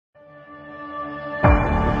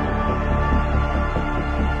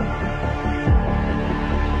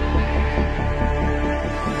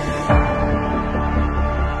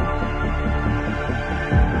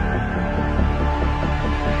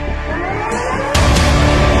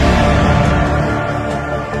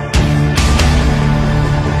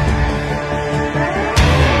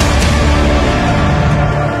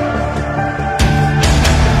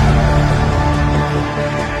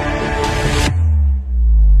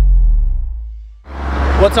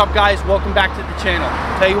What's up, guys? Welcome back to the channel.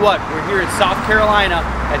 Tell you what, we're here in South Carolina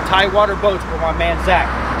at Tidewater Boats with my man Zach.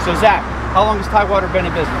 So Zach, how long has Tidewater been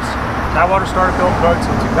in business? Tidewater started building boats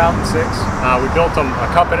in 2006. We built them a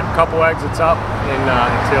couple exits up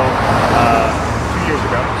until 2 years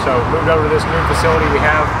ago. So moved over to this new facility we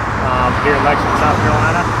have here in Lexington, South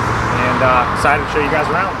Carolina, and excited to show you guys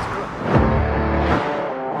around.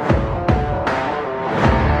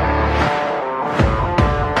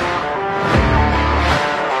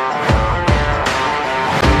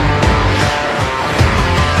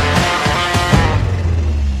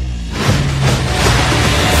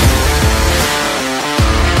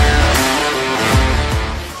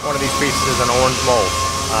 Is an orange mold.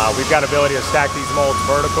 We've got ability to stack these molds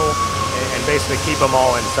vertical and basically keep them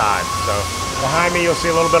all inside. So behind me you'll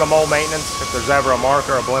see a little bit of mold maintenance. If there's ever a mark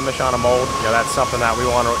or a blemish on a mold, you know, that's something that we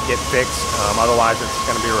want to get fixed. Otherwise it's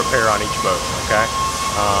going to be a repair on each boat. Okay.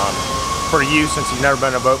 For you, since you've never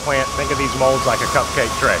been in a boat plant, think of these molds like a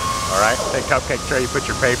cupcake tray. All right. Take a cupcake tray, you put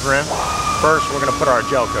your paper in. First we're going to put our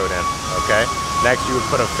gel coat in. Okay. Next you would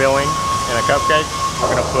put a filling in a cupcake.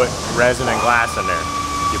 We're going to put resin and glass in there.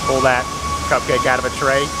 You pull that cupcake out of a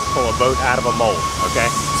tray, pull a boat out of a mold, okay?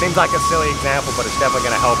 Seems like a silly example, but it's definitely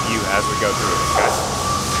gonna help you as we go through it, okay?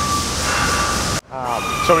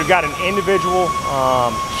 So we've got an individual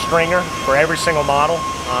stringer for every single model.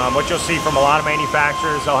 What you'll see from a lot of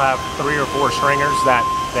manufacturers, they'll have 3 or 4 stringers that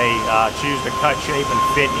they choose to cut, shape, and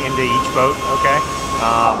fit into each boat, okay?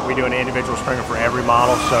 We do an individual stringer for every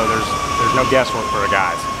model, so there's no guesswork for the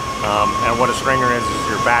guys. And what a stringer is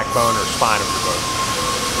your backbone or spine of your boat.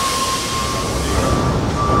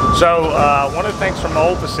 So one of the things from the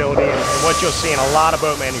old facility, and what you'll see in a lot of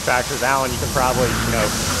boat manufacturers, Alan, you can probably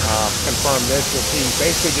confirm this. You'll see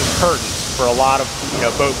basically just curtains for a lot of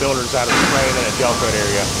boat builders that are spraying in a gel coat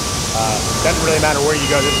area. Doesn't really matter where you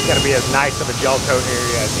go. This is going to be as nice of a gel coat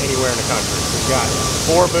area as anywhere in the country. We've got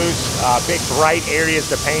 4 booths, big bright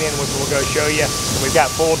areas to paint in, which we'll go show you. And we've got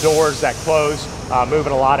full doors that close,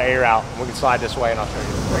 moving a lot of air out. We can slide this way, and I'll show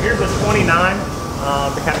you. So here's a 29.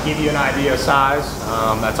 To kind of give you an idea of size.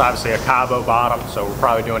 That's obviously a Cabo bottom, so we're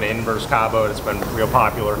probably doing an inverse Cabo. It's been real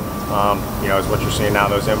popular, is what you're seeing now,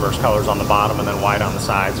 those inverse colors on the bottom and then white on the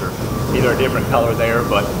sides, or either a different color there,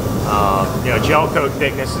 but gel coat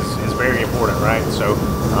thickness is very important, right? So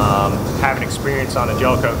having experience on a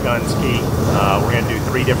gel coat gun is key. We're going to do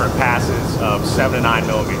 3 different passes of 7 to 9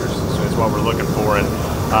 millimeters, so it's what we're looking for. And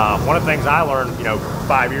one of the things I learned,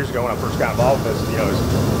 5 years ago when I first got involved with this,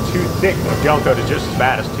 is too thick of gel coat is just as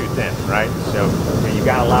bad as too thin, right? So you've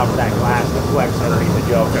got to allow for that glass to flex underneath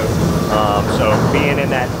the gel coat. So being in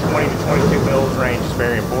that 20 to 22 mils range is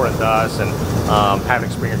very important to us, and having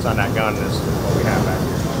experience on that gun is what we have back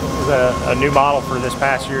here. This is a new model for this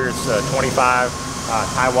past year. It's a 25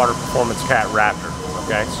 Tidewater Performance Cat Raptor.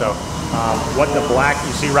 Okay, so what the black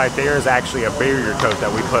you see right there is actually a barrier coat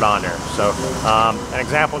that we put on there. So an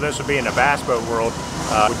example of this would be in the bass boat world.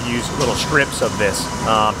 Would use little strips of this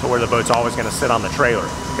to where the boat's always going to sit on the trailer.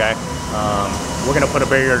 Okay, we're going to put a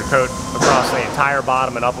barrier coat across the entire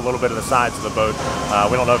bottom and up a little bit of the sides of the boat.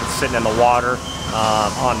 We don't know if it's sitting in the water,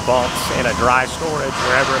 on bunks, in a dry storage,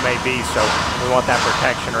 wherever it may be. So we want that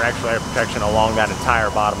protection, or extra air protection, along that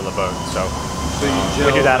entire bottom of the boat. So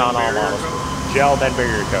we do that on all models. Gel, then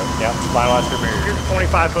barrier coat. Yep, finalized barrier. Here's a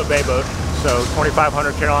 25-foot bay boat, so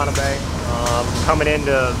 2,500 Carolina Bay. Coming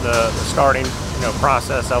into the starting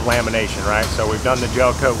process of lamination, right? So we've done the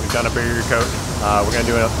gel coat, we've done a barrier coat. We're going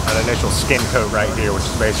to do an initial skin coat right here, which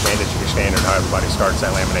is basically industry standard how everybody starts that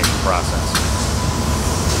lamination process.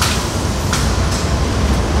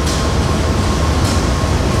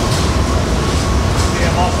 Yeah,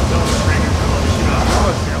 I'm also building a stringer for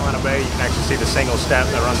North Carolina Bay. You can actually see the single step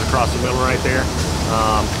that runs across the middle right there.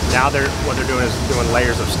 Now what they're doing is doing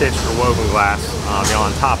layers of stitched or woven glass on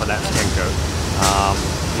top of that skin coat.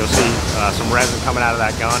 You'll see some resin coming out of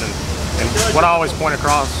that gun, and what I always point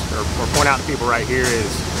across or point out to people right here is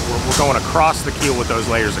we're going across the keel with those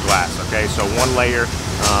layers of glass. Okay, so one layer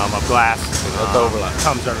of glass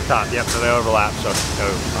comes over the top. Yep, so they overlap. So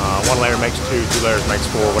one layer makes 2, 2 layers makes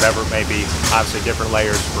 4, whatever it may be. Obviously different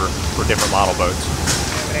layers for different model boats.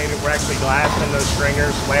 We're actually glassing those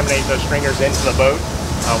stringers, laminating those stringers into the boat.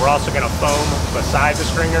 We're also going to foam beside the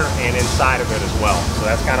stringer and inside of it as well. So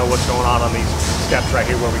that's kind of what's going on these steps right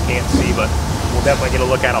here where we can't see, but we'll definitely get a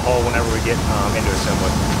look at a hole whenever we get into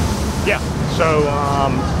assembly. Yeah, so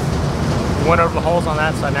we went over the holes on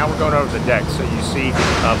that side. Now we're going over the deck. So you see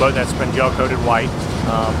a boat that's been gel coated white.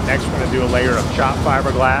 Next we're going to do a layer of chopped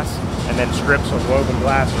fiberglass, and then strips of woven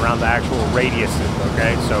glass around the actual radiuses,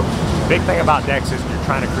 okay? So big thing about decks is you're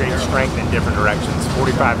trying to create strength in different directions,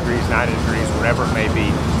 45 degrees, 90 degrees, whatever it may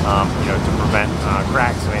be, you know, to prevent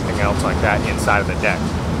cracks and anything else like that inside of the deck.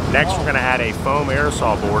 Next, we're going to add a foam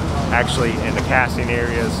aerosol board, actually in the casting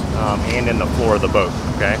areas and in the floor of the boat,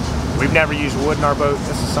 okay? We've never used wood in our boat.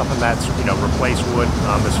 This is something that's, you know, replaced wood,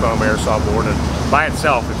 this foam aerosol board. And by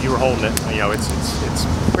itself, if you were holding it, you know, it's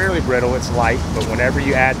fairly brittle, it's light, but whenever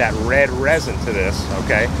you add that red resin to this,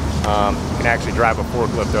 okay, you can actually drive a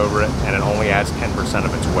forklift over it, and it only adds 10%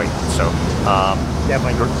 of its weight. So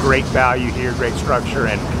definitely great value here, great structure,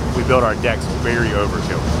 and we build our decks very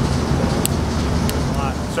overkill.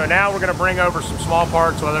 So now we're going to bring over some small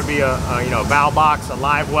parts, whether it be a you know, valve box, a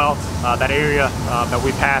live well, that area that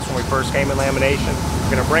we passed when we first came in lamination.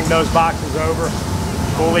 We're going to bring those boxes over,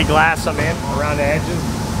 fully glass them in around the edges,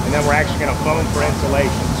 and then we're actually going to foam for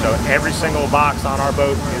insulation. So every single box on our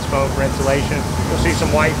boat is foam for insulation. You'll see some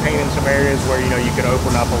white paint in some areas where, you know, you can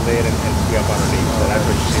open up a lid and see up underneath. So that's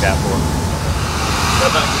what you see that for.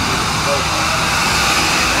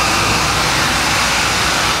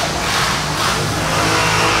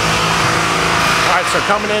 So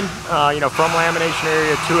coming in, you know, from lamination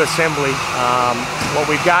area to assembly, what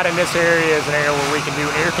we've got in this area is an area where we can do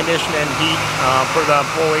air conditioning and heat for the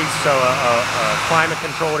employees. So a climate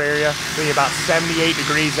controlled area, be about 78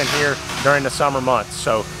 degrees in here during the summer months.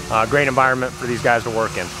 So great environment for these guys to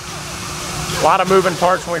work in. A lot of moving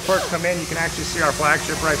parts when we first come in. You can actually see our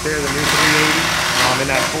flagship right there, the new 380, in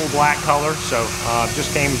that full black color. So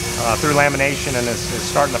just came through lamination and is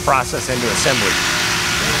starting the process into assembly.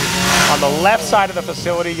 On the left side of the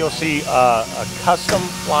facility, you'll see a custom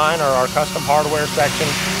line, or our custom hardware section.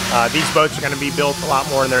 These boats are going to be built a lot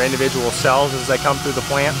more in their individual cells as they come through the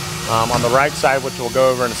plant. On the right side, which we'll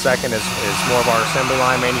go over in a second, is more of our assembly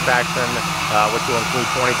line manufacturing, which will include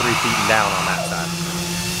 23 feet and down on that side.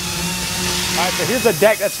 All right, so here's a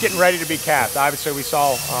deck that's getting ready to be cast. Obviously, we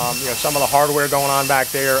saw you know, some of the hardware going on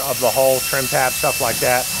back there of the hull, trim tab, stuff like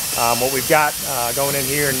that. What we've got going in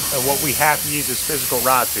here, and what we have to use is physical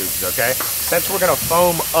rod tubes, okay? Since we're going to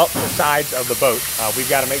foam up the sides of the boat,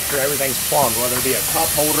 we've got to make sure everything's plumbed, whether it be a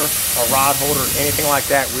cup holder, a rod holder, anything like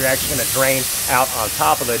that. We're actually going to drain out on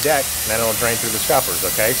top of the deck, and then it'll drain through the scuppers,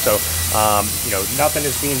 okay? So, you know, nothing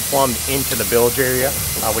is being plumbed into the bilge area,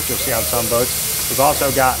 which you'll see on some boats. We've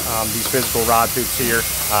also got these physical rod tubes here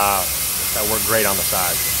that work great on the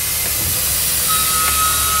side.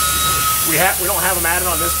 We don't have them added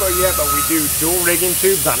on this boat yet, but we do dual rigging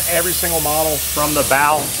tubes on every single model from the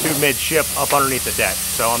bow to midship up underneath the deck.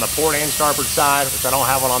 So on the port and starboard side, which I don't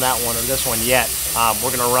have one on that one or this one yet,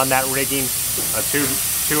 we're going to run that rigging, a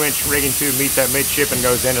 2-inch rigging tube meets that midship and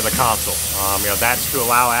goes into the console. You know, that's to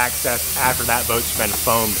allow access after that boat's been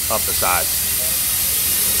foamed up the sides.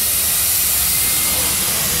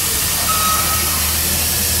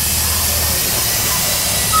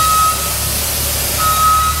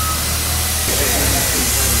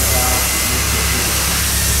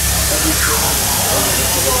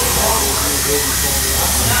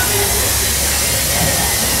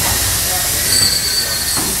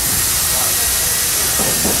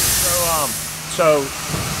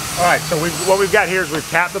 All right, so what we've got here is we've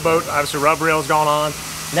capped the boat. Obviously, rub rail's gone on.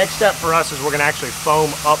 Next step for us is we're going to actually foam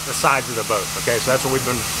up the sides of the boat. Okay, so that's what we've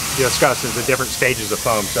been discussing, is the different stages of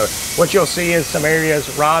foam. So what you'll see is some areas,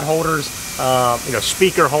 rod holders, you know,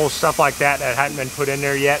 speaker holes, stuff like that hadn't been put in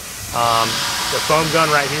there yet. The foam gun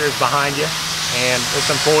right here is behind you, and this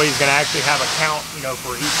employee is going to actually have a count, you know,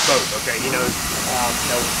 for each boat. Okay, he knows, you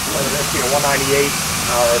know, whether this be a 198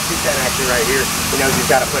 or a 210 actually right here, he knows he's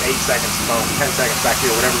got to put 8 seconds of foam, 10 seconds back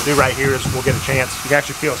here. Whatever we do right here is we'll get a chance. You can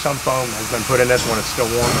actually feel some foam has been put in this one. It's still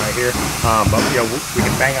warm right here, but you know, we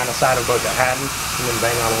can bang on the side of the boat that hadn't, and then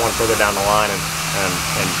bang on one further down the line,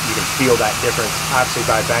 and you can feel that difference obviously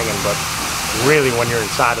by banging, but really when you're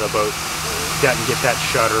inside of the boat, you doesn't get that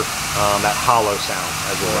shudder, that hollow sound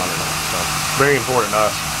as we're running on. So very important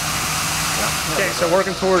to us. Okay, so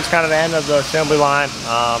working towards kind of the end of the assembly line,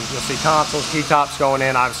 you'll see consoles, key tops going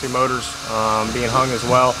in, obviously motors being hung as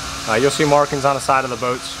well. You'll see markings on the side of the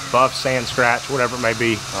boats, buff, sand, scratch, whatever it may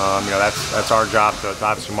be. You know, that's our job to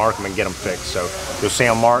obviously mark them and get them fixed. So you'll see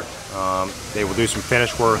them marked. They will do some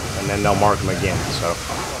finish work, and then they'll mark them again. So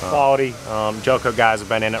quality, Jelco guys have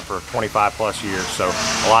been in it for 25 plus years, so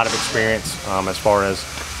a lot of experience as far as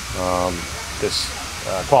this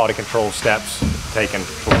quality control steps taken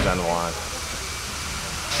towards the end of the line.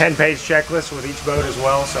 10-page checklist with each boat as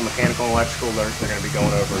well, so mechanical and electrical they're going to be going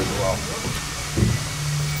over as well.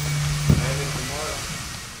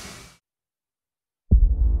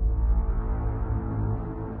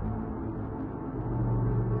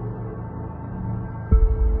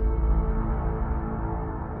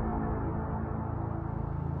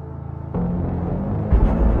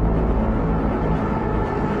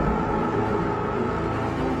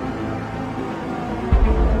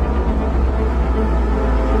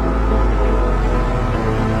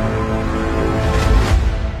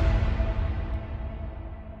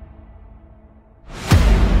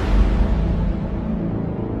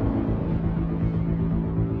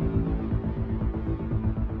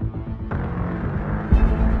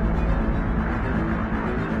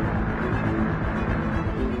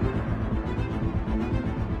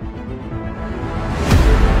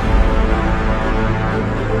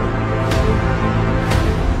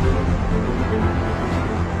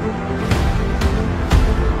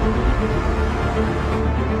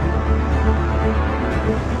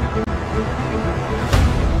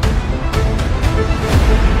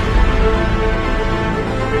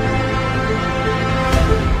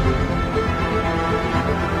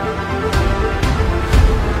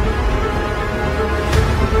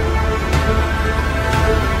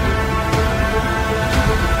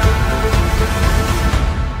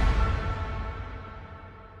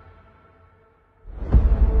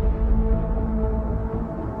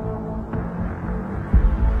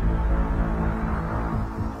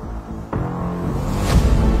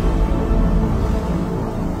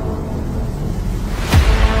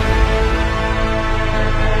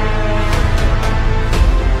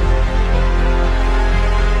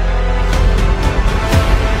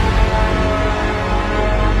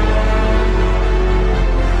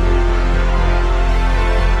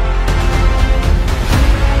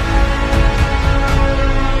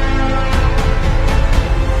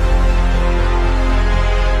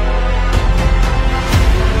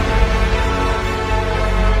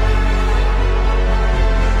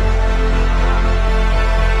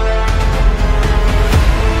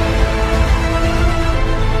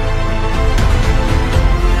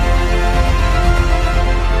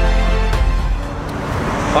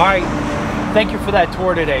 All right, thank you for that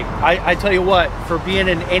tour today. I tell you what, for being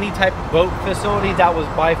in any type of boat facility, that was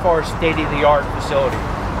by far state-of-the-art facility.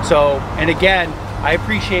 So, and again, I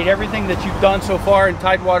appreciate everything that you've done so far in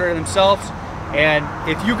Tidewater themselves. And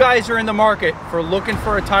if you guys are in the market for looking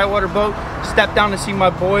for a Tidewater boat, step down to see my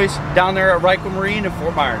boys down there at Ryco Marine in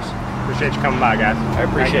Fort Myers. Appreciate you coming by, guys. I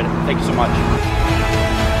appreciate it. Thank you so much.